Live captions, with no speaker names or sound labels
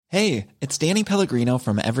Hey, it's Danny Pellegrino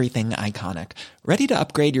from Everything Iconic. Ready to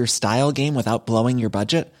upgrade your style game without blowing your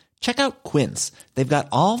budget? Check out Quince. They've got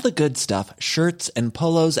all the good stuff, shirts and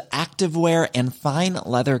polos, activewear, and fine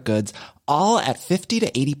leather goods, all at 50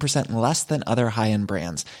 to 80% less than other high-end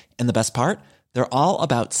brands. And the best part? They're all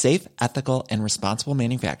about safe, ethical, and responsible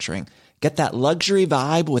manufacturing. Get that luxury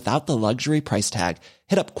vibe without the luxury price tag.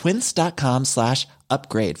 Hit up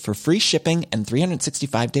quince.com/upgrade for free shipping and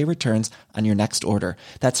 365-day returns on your next order.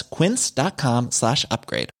 That's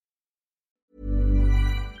quince.com/upgrade.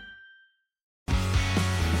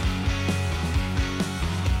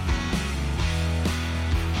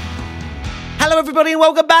 Hello everybody and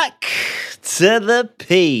welcome back to the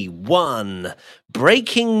P1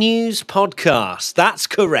 Breaking News Podcast. That's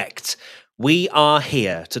correct. We are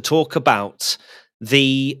here to talk about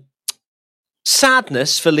the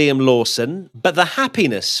sadness for Liam Lawson, but the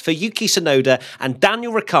happiness for Yuki Tsunoda and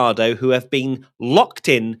Daniel Ricciardo, who have been locked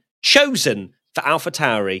in, chosen for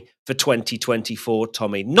AlphaTauri for 2024,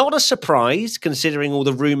 Tommy. Not a surprise, considering all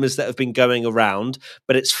the rumours that have been going around,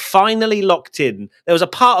 but it's finally locked in. There was a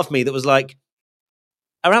part of me that was like,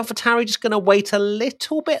 are AlphaTauri just going to wait a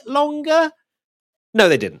little bit longer? No,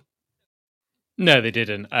 they didn't. No, they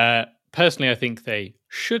didn't. Personally, I think they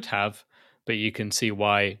should have, but you can see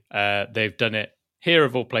why they've done it here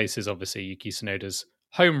of all places. Obviously, Yuki Tsunoda's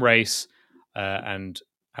home race and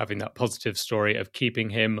having that positive story of keeping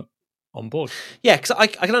him on board. Yeah, because I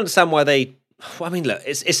can understand why they. Well, I mean, look,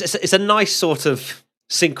 it's a nice sort of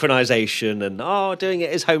synchronization and doing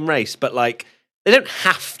it is home race, but like they don't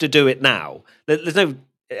have to do it now. There's no,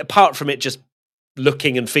 apart from it just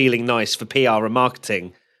looking and feeling nice for PR and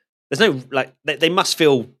marketing. There's no like they must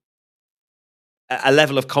feel a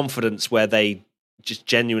level of confidence where they just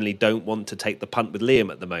genuinely don't want to take the punt with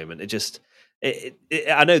Liam at the moment. I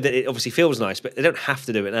know that it obviously feels nice, but they don't have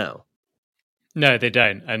to do it now. No, they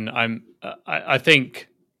don't. And I think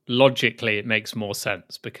logically it makes more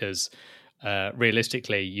sense because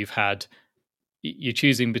realistically you're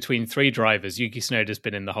choosing between three drivers. Yuki Tsunoda's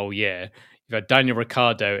been in the whole year. You've had Daniel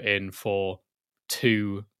Ricciardo in for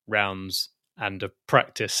 2 rounds and a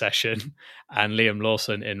practice session, and Liam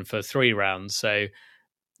Lawson in for 3 rounds. So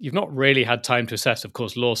you've not really had time to assess. Of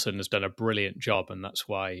course, Lawson has done a brilliant job, and that's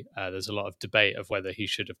why there's a lot of debate of whether he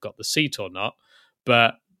should have got the seat or not.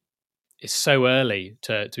 But it's so early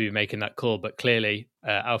to be making that call. But clearly,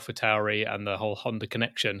 AlphaTauri and the whole Honda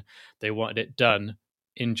connection, they wanted it done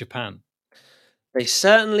in Japan. They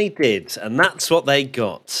certainly did, and that's what they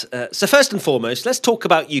got. So first and foremost, let's talk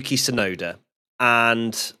about Yuki Tsunoda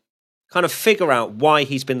and kind of figure out why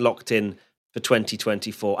he's been locked in for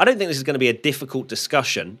 2024. I don't think this is going to be a difficult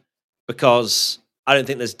discussion because I don't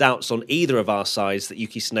think there's doubts on either of our sides that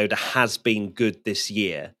Yuki Tsunoda has been good this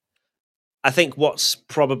year. I think what's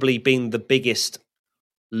probably been the biggest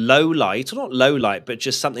low light, or not low light, but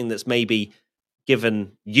just something that's maybe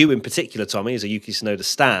given you in particular, Tommy, as a Yuki Tsunoda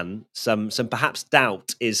stan, some perhaps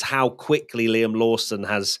doubt is how quickly Liam Lawson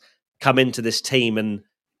has come into this team and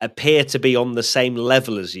appear to be on the same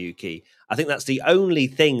level as Yuki. I think that's the only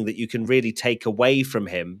thing that you can really take away from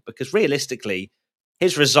him, because realistically,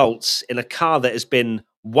 his results in a car that has been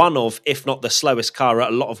one of, if not the slowest car at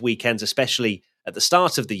a lot of weekends, especially at the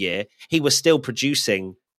start of the year, he was still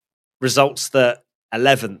producing results that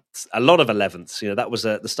 11th, a lot of 11ths. You know, that was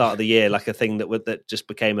at the start of the year, like a thing that just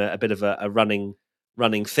became a bit of a running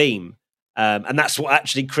theme. And that's what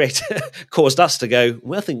actually caused us to go,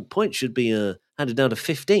 well, I think points should be handed down to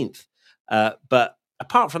 15th. But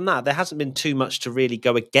apart from that, there hasn't been too much to really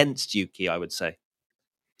go against Yuki, I would say.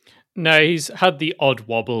 No, he's had the odd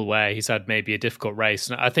wobble where he's had maybe a difficult race.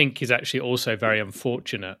 And I think he's actually also very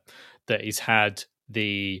unfortunate that he's had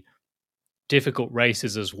the difficult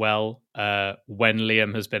races as well when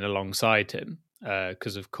Liam has been alongside him.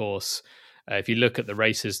 Because, of course, if you look at the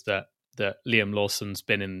races that Liam Lawson's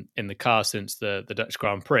been in the car since the Dutch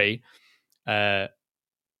Grand Prix,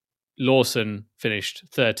 Lawson finished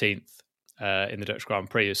 13th in the Dutch Grand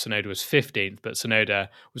Prix. Tsunoda was 15th, but Tsunoda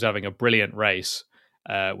was having a brilliant race,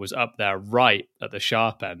 was up there right at the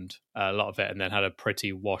sharp end, a lot of it, and then had a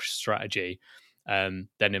pretty wash strategy. Then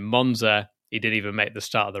in Monza, he didn't even make the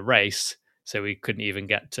start of the race, so we couldn't even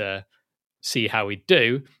get to see how he'd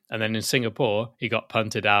do. And then in Singapore, he got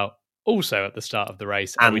punted out also at the start of the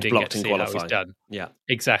race, and we didn't get to see how he's done. Yeah,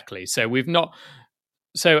 exactly. So we've not.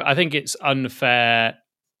 So I think it's unfair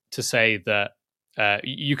to say that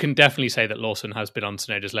you can definitely say that Lawson has been on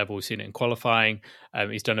Tsunoda's level. We've seen it in qualifying.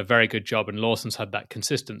 He's done a very good job, and Lawson's had that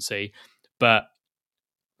consistency. But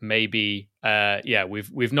maybe,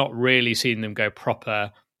 we've not really seen them go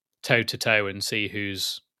proper toe to toe and see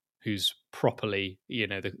who's who's properly,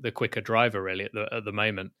 the quicker driver really at the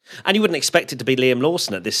moment. And you wouldn't expect it to be Liam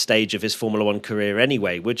Lawson at this stage of his Formula One career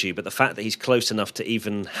anyway, would you? But the fact that he's close enough to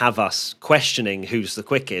even have us questioning who's the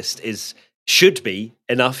quickest should be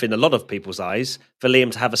enough in a lot of people's eyes for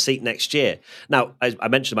Liam to have a seat next year. Now, I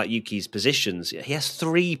mentioned about Yuki's positions. He has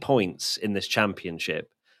 3 points in this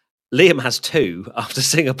championship. Liam has 2 after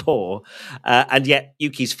Singapore, and yet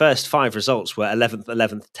Yuki's first 5 results were 11th,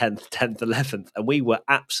 11th, 10th, 10th, 11th, and we were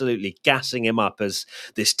absolutely gassing him up as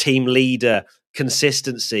this team leader,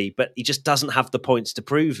 consistency, but he just doesn't have the points to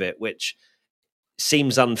prove it, which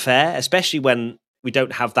seems unfair, especially when we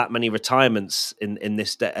don't have that many retirements in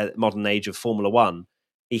this modern age of Formula One.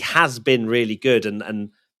 He has been really good,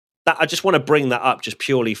 and that, I just want to bring that up just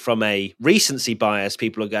purely from a recency bias.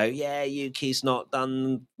 People will go, yeah, Yuki's not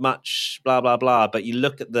done much, blah, blah, blah. But you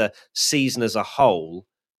look at the season as a whole,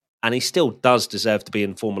 and he still does deserve to be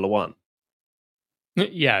in Formula One.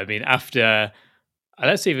 Yeah, I mean, after,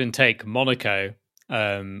 let's even take Monaco.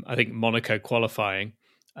 I think Monaco qualifying,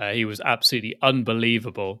 he was absolutely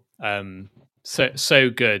unbelievable.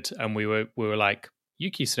 So good. And we were like,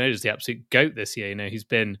 Yuki Tsunoda's the absolute GOAT this year. He's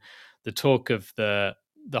been the talk of the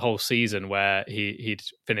whole season, where he'd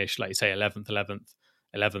finished, like you say, 11th,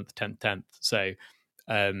 10th, 10th. So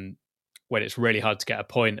when it's really hard to get a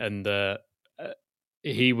point, and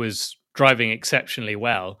he was driving exceptionally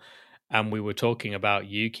well, and we were talking about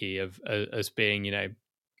Yuki as being,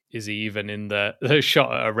 is he even in the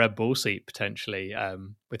shot at a Red Bull seat potentially,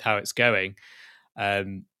 with how it's going?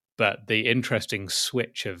 But the interesting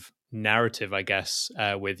switch of narrative, I guess,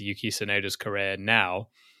 with Yuki Tsunoda's career now,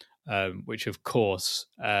 which of course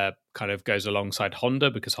kind of goes alongside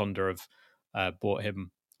Honda, because Honda have brought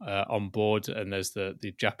him on board, and there's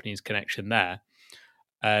the Japanese connection there,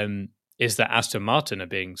 is that Aston Martin are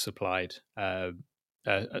being supplied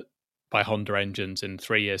by Honda engines in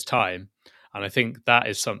 3 years' time. And I think that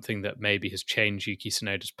is something that maybe has changed Yuki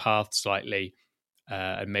Tsunoda's path slightly,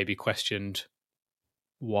 and maybe questioned,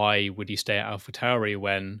 why would he stay at AlphaTauri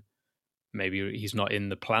when maybe he's not in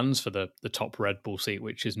the plans for the top Red Bull seat,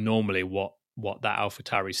 which is normally what that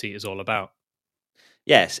AlphaTauri seat is all about.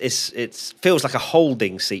 Yes, it feels like a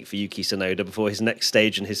holding seat for Yuki Tsunoda before his next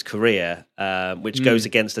stage in his career, which goes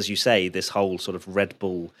against, as you say, this whole sort of Red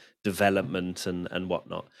Bull development and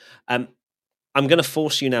whatnot. I'm going to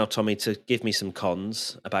force you now, Tommy, to give me some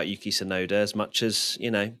cons about Yuki Tsunoda. As much as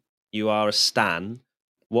you are a stan,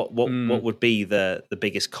 what would be the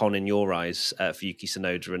biggest con in your eyes for Yuki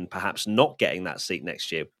Tsunoda, and perhaps not getting that seat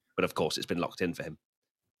next year? But of course, it's been locked in for him.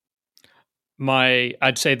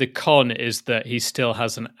 I'd say the con is that he still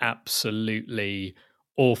has an absolutely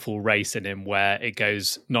awful race in him, where it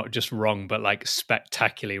goes not just wrong, but like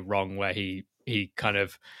spectacularly wrong, where he kind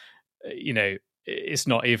of, it's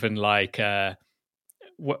not even like,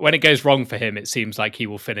 when it goes wrong for him, it seems like he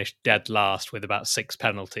will finish dead last with about 6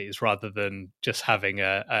 penalties, rather than just having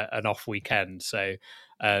an off weekend. So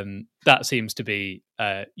that seems to be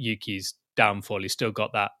Yuki's downfall. He's still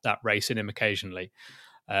got that race in him occasionally,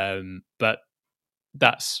 but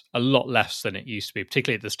that's a lot less than it used to be,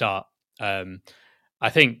 particularly at the start. I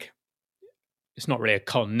think it's not really a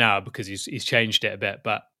con now, because he's changed it a bit.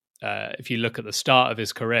 But if you look at the start of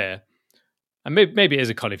his career, and maybe it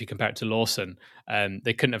is a con if you compare it to Lawson,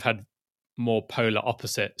 they couldn't have had more polar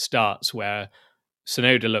opposite starts, where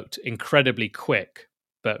Tsunoda looked incredibly quick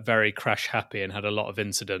but very crash happy, and had a lot of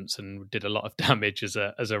incidents and did a lot of damage as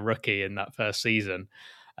a rookie in that first season,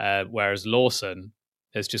 whereas Lawson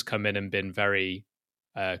has just come in and been very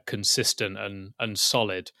consistent and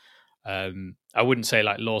solid. I wouldn't say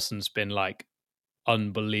like Lawson's been like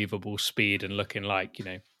unbelievable speed and looking like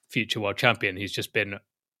future world champion. He's just been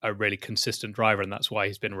a really consistent driver, and that's why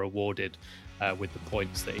he's been rewarded with the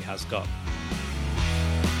points that he has got.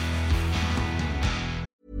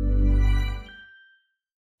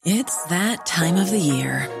 It's that time of the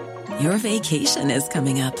year. Your vacation is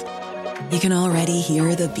coming up. You can already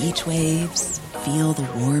hear the beach waves, feel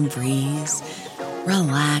the warm breeze,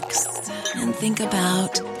 relax, and think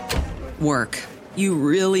about work. You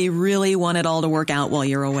really, really want it all to work out while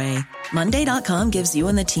you're away. Monday.com gives you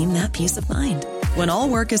and the team that peace of mind. When all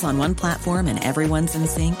work is on one platform and everyone's in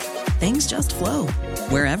sync, things just flow.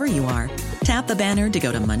 Wherever you are, tap the banner to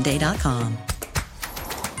go to Monday.com.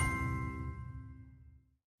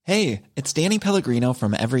 Hey, it's Danny Pellegrino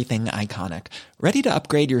from Everything Iconic. Ready to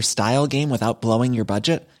upgrade your style game without blowing your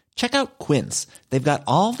budget? Check out Quince. They've got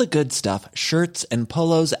all the good stuff, shirts and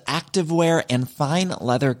polos, activewear, and fine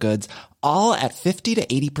leather goods, all at 50 to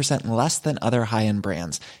 80% less than other high-end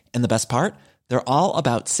brands. And the best part? They're all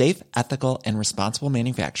about safe, ethical, and responsible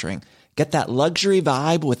manufacturing. Get that luxury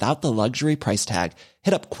vibe without the luxury price tag.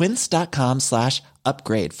 Hit up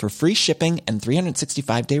quince.com/upgrade for free shipping and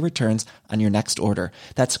 365-day returns on your next order.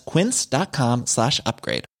 That's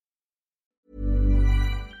quince.com/upgrade.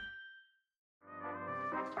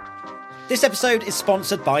 This episode is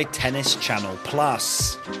sponsored by Tennis Channel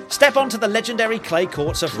Plus. Step onto the legendary clay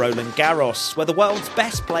courts of Roland Garros, where the world's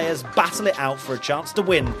best players battle it out for a chance to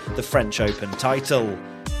win the French Open title.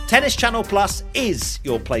 Tennis Channel Plus is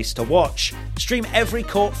your place to watch. Stream every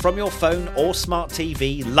court from your phone or smart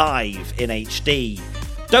TV live in HD.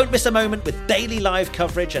 Don't miss a moment with daily live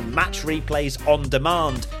coverage and match replays on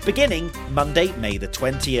demand, beginning Monday, May the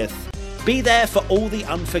 20th. Be there for all the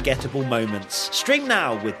unforgettable moments. Stream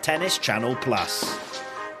now with Tennis Channel Plus.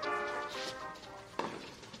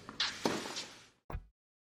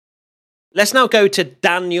 Let's now go to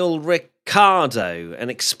Daniel Ricciardo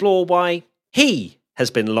and explore why he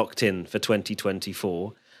has been locked in for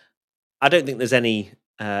 2024. I don't think there's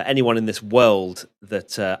anyone in this world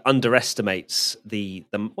that underestimates the.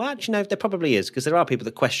 Well, actually, no, there probably is, because there are people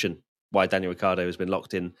that question why Daniel Ricciardo has been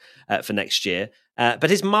locked in for next year. But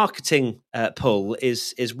his marketing pull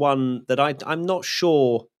is one that I'm not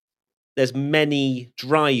sure there's many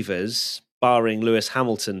drivers, barring Lewis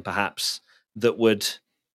Hamilton perhaps, that would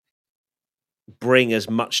bring as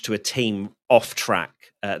much to a team off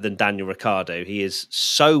track than Daniel Ricciardo. He is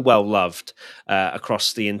so well loved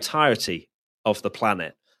across the entirety of the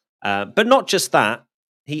planet. But not just that,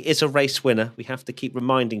 he is a race winner. We have to keep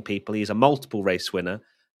reminding people he's a multiple race winner.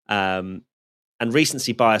 And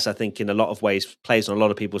recency bias, I think, in a lot of ways plays on a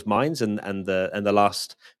lot of people's minds. And the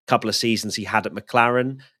last couple of seasons he had at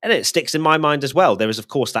McLaren, and it sticks in my mind as well. There is, of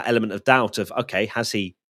course, that element of doubt of, okay, has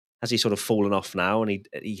he sort of fallen off now, and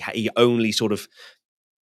he only sort of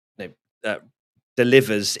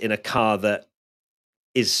delivers in a car that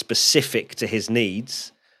is specific to his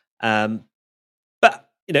needs. But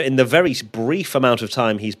in the very brief amount of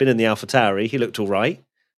time he's been in the AlphaTauri, he looked all right.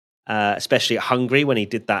 Especially at Hungary when he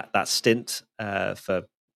did that stint for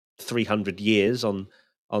 300 years on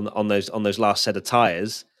those last set of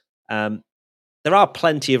tyres. There are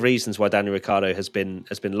plenty of reasons why Daniel Ricciardo has been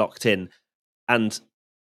locked in, and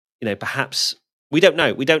perhaps we don't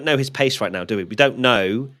know. We don't know his pace right now, do we? We don't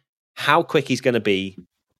know how quick he's going to be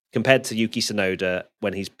compared to Yuki Tsunoda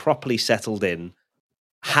when he's properly settled in.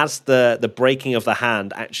 Has the breaking of the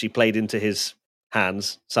hand actually played into his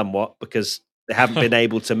hands somewhat, because they haven't been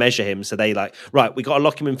able to measure him, so they right, we got to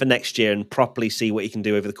lock him in for next year and properly see what he can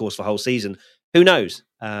do over the course of the whole season. Who knows?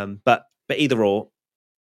 But either or,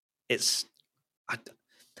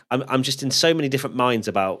 I'm just in so many different minds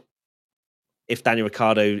about if Daniel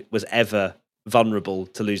Ricciardo was ever vulnerable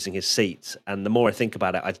to losing his seat. And the more I think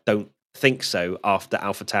about it, I don't think so after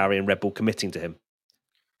AlphaTauri and Red Bull committing to him.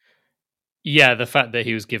 Yeah, the fact that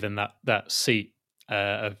he was given that seat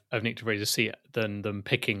of Nick de Vries's seat than them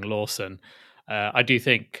picking Lawson, I do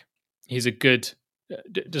think he's a good,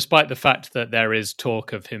 despite the fact that there is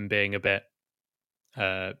talk of him being a bit,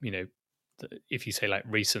 if you say like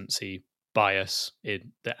recency bias,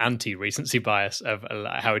 in the anti-recency bias of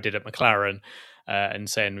how he did at McLaren, and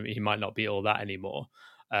saying he might not be all that anymore.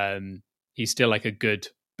 He's still like a good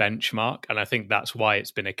benchmark, and I think that's why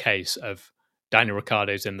it's been a case of Daniel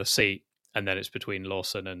Ricciardo's in the seat, and then it's between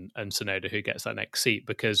Lawson and Tsunoda who gets that next seat.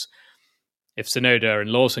 Because if Tsunoda and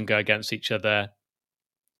Lawson go against each other,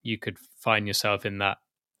 you could find yourself in that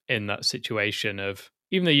situation of,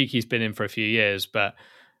 even though Yuki's been in for a few years, but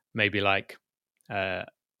maybe like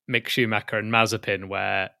Mick Schumacher and Mazepin,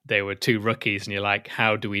 where they were two rookies, and you're like,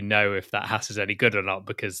 how do we know if that Haas is any good or not?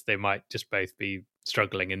 Because they might just both be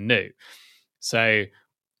struggling and new. So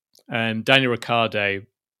Daniel Ricciardo,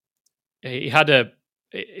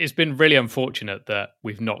 it's been really unfortunate that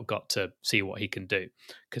we've not got to see what he can do,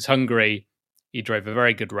 because Hungary, he drove a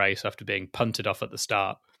very good race after being punted off at the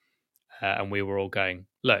start, and we were all going,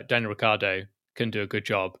 look, Daniel Ricciardo can do a good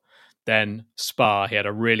job. Then Spa, he had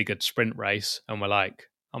a really good sprint race, and we're like,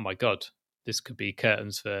 oh my God, this could be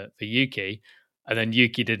curtains for Yuki. And then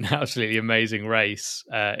Yuki did an absolutely amazing race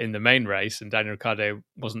in the main race, and Daniel Ricciardo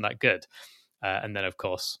wasn't that good. And then, of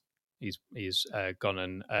course, he's gone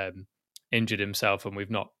and injured himself, and we've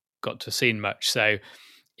not got to see much. So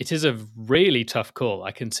it is a really tough call.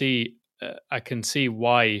 I can see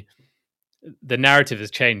why the narrative has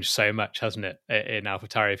changed so much, hasn't it, in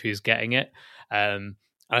AlphaTauri, of who's getting it.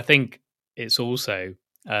 I think it's also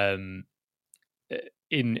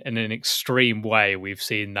in an extreme way, we've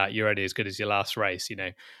seen that you're only as good as your last race. You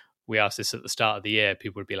know, we asked this at the start of the year,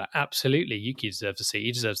 people would be like, absolutely, Yuki deserves a seat.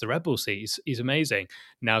 He deserves the Red Bull seat. He's amazing.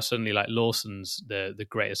 Now suddenly, like, Lawson's the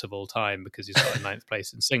greatest of all time because he's got a ninth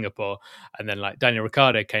place in Singapore. And then like Daniel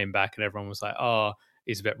Ricciardo came back and everyone was like, oh,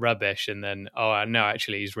 he's a bit rubbish. And then, oh, no,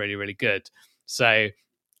 actually, he's really, really good. So,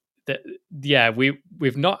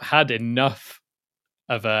 we've not had enough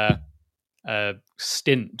of a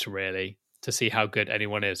stint, really, to see how good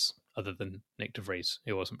anyone is other than Nick de Vries,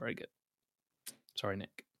 who wasn't very good. Sorry,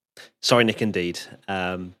 Nick. Sorry, Nick, indeed.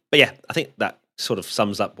 But yeah, I think that sort of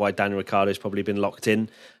sums up why Daniel Ricciardo's probably been locked in.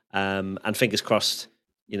 And fingers crossed,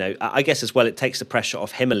 I guess as well, it takes the pressure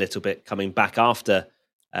off him a little bit coming back after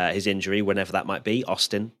his injury, whenever that might be,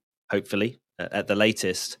 Austin, hopefully, at the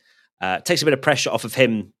latest. It takes a bit of pressure off of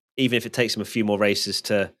him, even if it takes him a few more races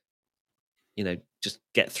to, just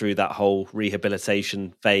get through that whole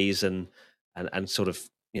rehabilitation phase and sort of,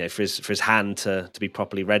 for his hand to be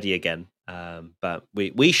properly ready again. But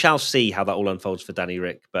we shall see how that all unfolds for Danny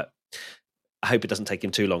Rick. But I hope it doesn't take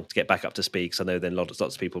him too long to get back up to speed, because I know then lots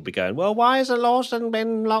of people will be going, well, why hasn't Lawson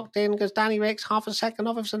been locked in? Because Danny Rick's half a second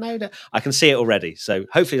off of Tsunoda. I can see it already. So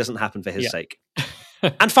hopefully it doesn't happen for his sake.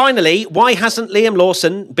 And finally, why hasn't Liam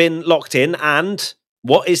Lawson been locked in? And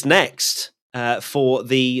what is next for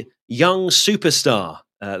the young superstar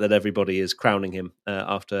that everybody is crowning him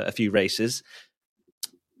after a few races?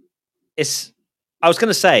 I was going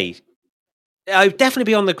to say, I'll definitely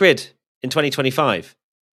be on the grid in 2025.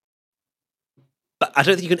 But I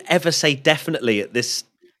don't think you can ever say definitely at this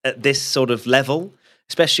sort of level,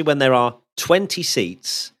 especially when there are 20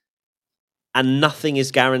 seats and nothing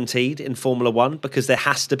is guaranteed in Formula One, because there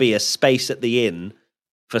has to be a space at the inn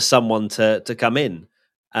for someone to come in.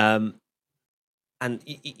 And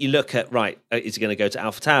you look at, right, is he going to go to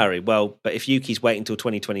AlphaTauri? Well, but if Yuki's waiting until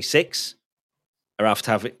 2026, are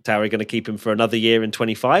AlphaTauri going to keep him for another year in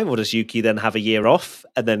 25? Or does Yuki then have a year off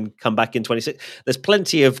and then come back in 26? There's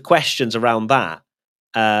plenty of questions around that.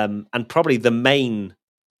 And probably the main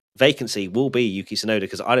vacancy will be Yuki Tsunoda,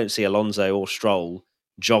 because I don't see Alonso or Stroll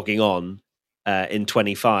jogging on in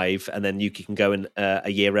 25, and then Yuki can go in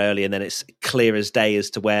a year early, and then it's clear as day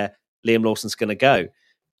as to where Liam Lawson's going to go.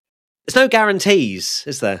 There's no guarantees,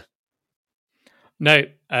 is there? No,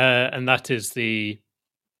 and that is the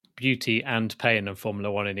beauty and pain of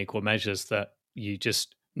Formula One in equal measures, that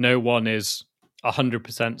no one is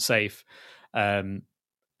 100% safe.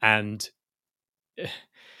 And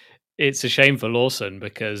it's a shame for Lawson,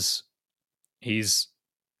 because he's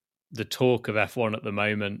the talk of F1 at the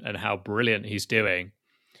moment and how brilliant he's doing.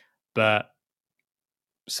 But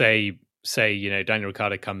say Daniel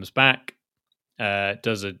Ricciardo comes back,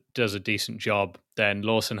 does a decent job, then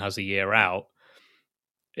Lawson has a year out.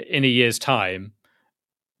 In a year's time,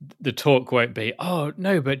 the talk won't be, oh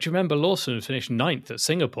no, but do you remember Lawson finished 9th at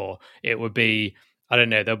Singapore? It would be, I don't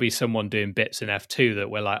know, there'll be someone doing bits in F2 that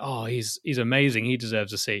we're like, oh, he's amazing, he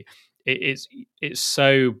deserves a seat. It's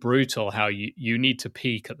so brutal how you need to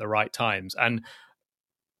peak at the right times. And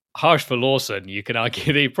harsh for Lawson, you can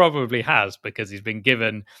argue that he probably has, because he's been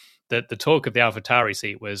given that the talk of the AlphaTauri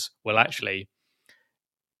seat was, well, actually,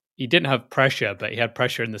 he didn't have pressure, but he had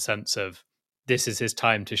pressure in the sense of this is his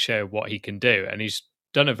time to show what he can do. And he's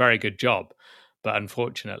done a very good job. But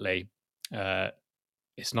unfortunately,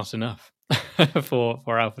 it's not enough for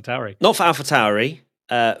AlphaTauri. Not for AlphaTauri.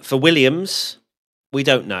 For Williams, we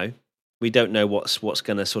don't know. We don't know what's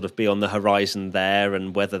going to sort of be on the horizon there,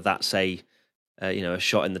 and whether that's a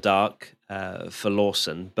shot in the dark for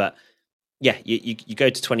Lawson. But yeah, you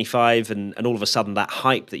go to 25, and all of a sudden that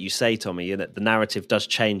hype that you say, Tommy, the narrative does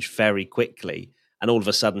change very quickly, and all of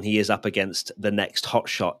a sudden he is up against the next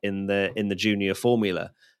hotshot in the junior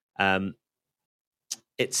formula.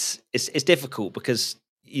 It's difficult, because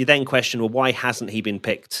you then question, well, why hasn't he been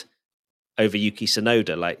picked over Yuki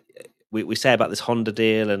Tsunoda? Like we say about this Honda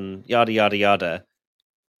deal and yada yada yada,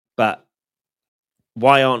 but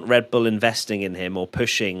why aren't Red Bull investing in him or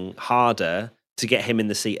pushing harder to get him in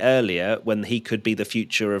the seat earlier, when he could be the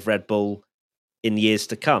future of Red Bull in years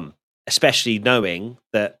to come? Especially knowing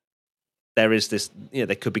that there is this,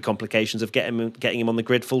 there could be complications of getting him on the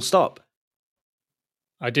grid full stop.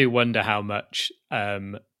 I do wonder how much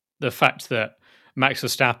the fact that Max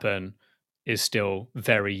Verstappen is still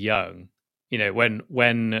very young.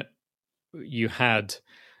 When you had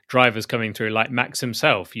drivers coming through like Max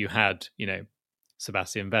himself, you had,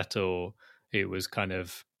 Sebastian Vettel, who was kind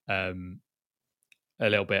of a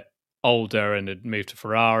little bit older and had moved to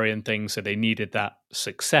Ferrari and things, so they needed that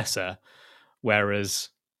successor. Whereas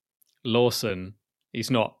Lawson, he's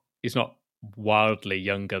not wildly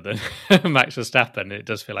younger than Max Verstappen. It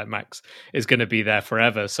does feel like Max is going to be there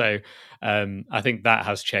forever. So I think that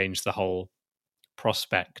has changed the whole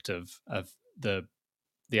prospect of the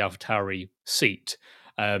AlphaTauri seat.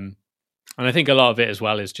 And I think a lot of it as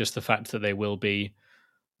well is just the fact that they will be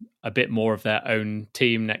a bit more of their own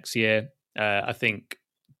team next year. I think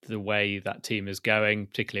the way that team is going,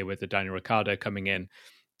 particularly with the Daniel Ricciardo coming in,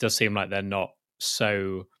 does seem like they're not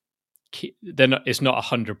so. It's not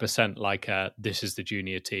 100% like this is the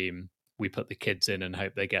junior team. We put the kids in and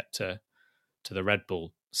hope they get to the Red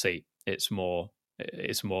Bull seat. It's more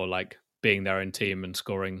like being their own team and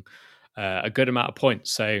scoring a good amount of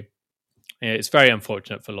points. So it's very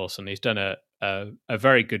unfortunate for Lawson. He's done a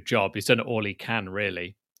very good job. He's done all he can,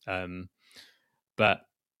 really. But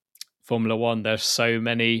Formula One, there's so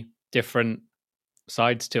many different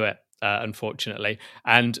sides to it, unfortunately.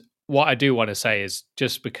 And what I do want to say is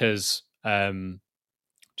just because Daniel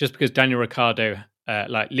Ricciardo,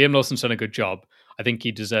 like Liam Lawson's done a good job, I think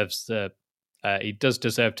he does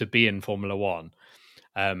deserve to be in Formula One.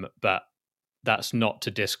 But that's not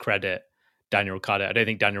to discredit Daniel Ricciardo. I don't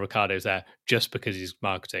think Daniel Ricciardo's there just because he's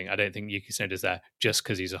marketing. I don't think Yuki Tsunoda's there just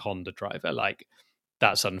because he's a Honda driver. Like,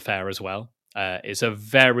 that's unfair as well. It's a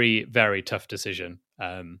very, very tough decision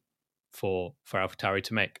for AlphaTauri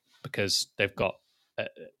to make, because they've got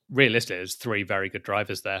realistically, there's three very good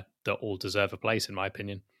drivers there that all deserve a place, in my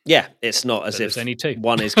opinion. Yeah, it's not as if only two.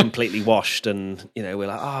 One is completely washed and, we're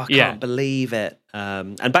like, I can't believe it.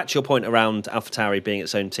 And back to your point around AlphaTauri being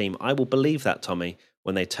its own team, I will believe that, Tommy,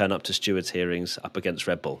 when they turn up to stewards' hearings up against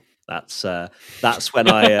Red Bull. That's when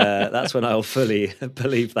I'll fully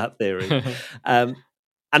believe that theory.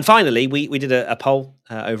 And finally, we did a poll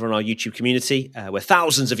over on our YouTube community where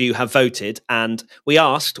thousands of you have voted, and we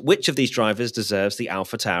asked which of these drivers deserves the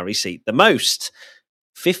AlphaTauri seat the most.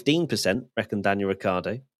 15% reckon Daniel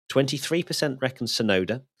Ricciardo, 23% reckon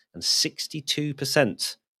Tsunoda, and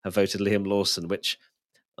 62% have voted Liam Lawson, which,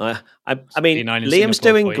 I mean, Liam's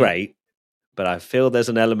doing great, but I feel there's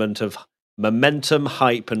an element of momentum,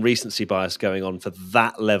 hype, and recency bias going on for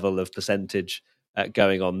that level of percentage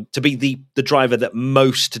going on to be the driver that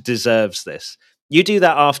most deserves this. You do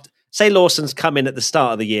that after, say, Lawson's come in at the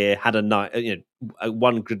start of the year, had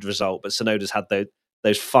one good result, but Tsunoda's had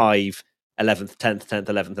those 5, 11th, 10th, 10th,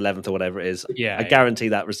 11th, 11th, or whatever it is. Yeah, I guarantee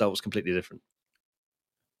that result was completely different.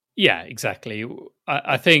 Yeah, exactly.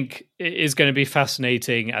 I think it is going to be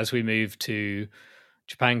fascinating as we move to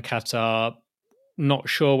Japan, Qatar. Not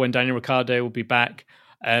sure when Daniel Ricciardo will be back.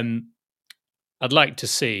 I'd like to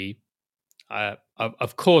see.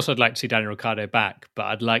 Of course, I'd like to see Daniel Ricciardo back, but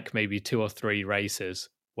I'd like maybe 2 or 3 races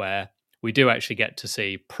where we do actually get to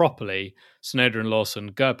see properly Tsunoda and Lawson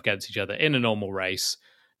go up against each other in a normal race,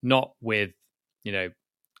 not with,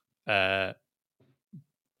 a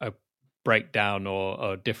breakdown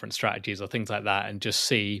or different strategies or things like that, and just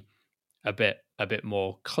see a bit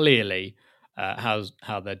more clearly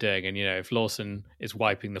how they're doing. And if Lawson is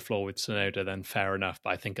wiping the floor with Tsunoda, then fair enough.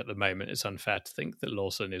 But I think at the moment it's unfair to think that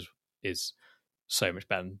Lawson is so much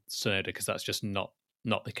better than Tsunoda, because that's just not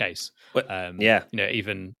the case.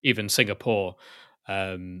 Even Singapore,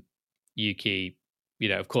 Yuki,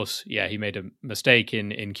 of course, he made a mistake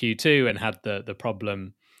in Q2 and had the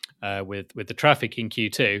problem with the traffic in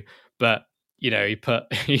Q2, but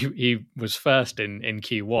he was first in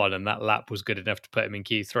Q1, and that lap was good enough to put him in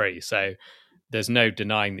Q3. So there's no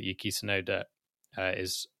denying that Yuki Tsunoda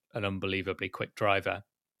is an unbelievably quick driver,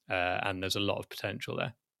 and there's a lot of potential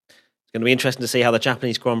there. It's going to be interesting to see how the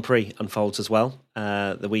Japanese Grand Prix unfolds as well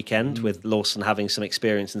the weekend, with Lawson having some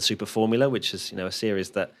experience in Super Formula, which is a series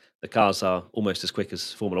that the cars are almost as quick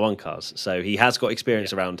as Formula One cars. So he has got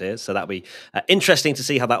experience around here. So that'll be interesting to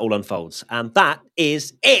see how that all unfolds. And that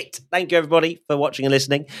is it. Thank you, everybody, for watching and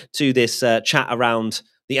listening to this chat around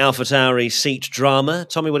the AlphaTauri seat drama.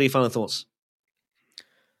 Tommy, what are your final thoughts?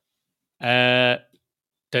 Don't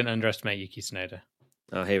underestimate Yuki Tsunoda.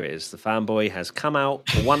 Oh, here it is. The fanboy has come out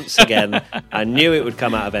once again. I knew it would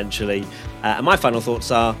come out eventually. And my final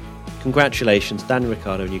thoughts are, congratulations, Daniel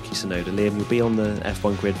Ricciardo and Yuki Tsunoda. Liam, you'll be on the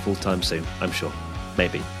F1 grid full-time soon, I'm sure.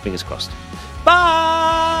 Maybe. Fingers crossed.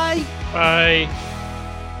 Bye! Bye!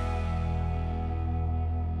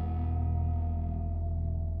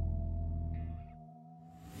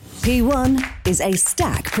 P1 is a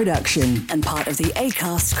Stack production and part of the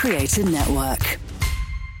Acast Creator Network.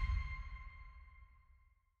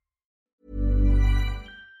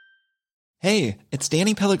 Hey, it's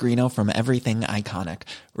Danny Pellegrino from Everything Iconic.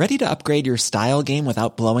 Ready to upgrade your style game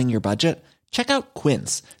without blowing your budget? Check out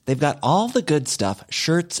Quince. They've got all the good stuff,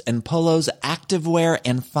 shirts and polos, activewear,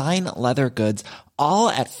 and fine leather goods, all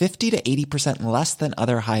at 50 to 80% less than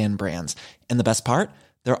other high-end brands. And the best part?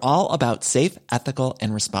 They're all about safe, ethical,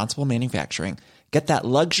 and responsible manufacturing. Get that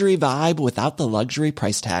luxury vibe without the luxury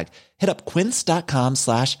price tag. Hit up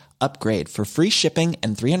quince.com/upgrade for free shipping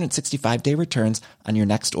and 365-day returns on your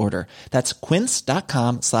next order. That's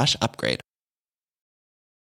quince.com/upgrade.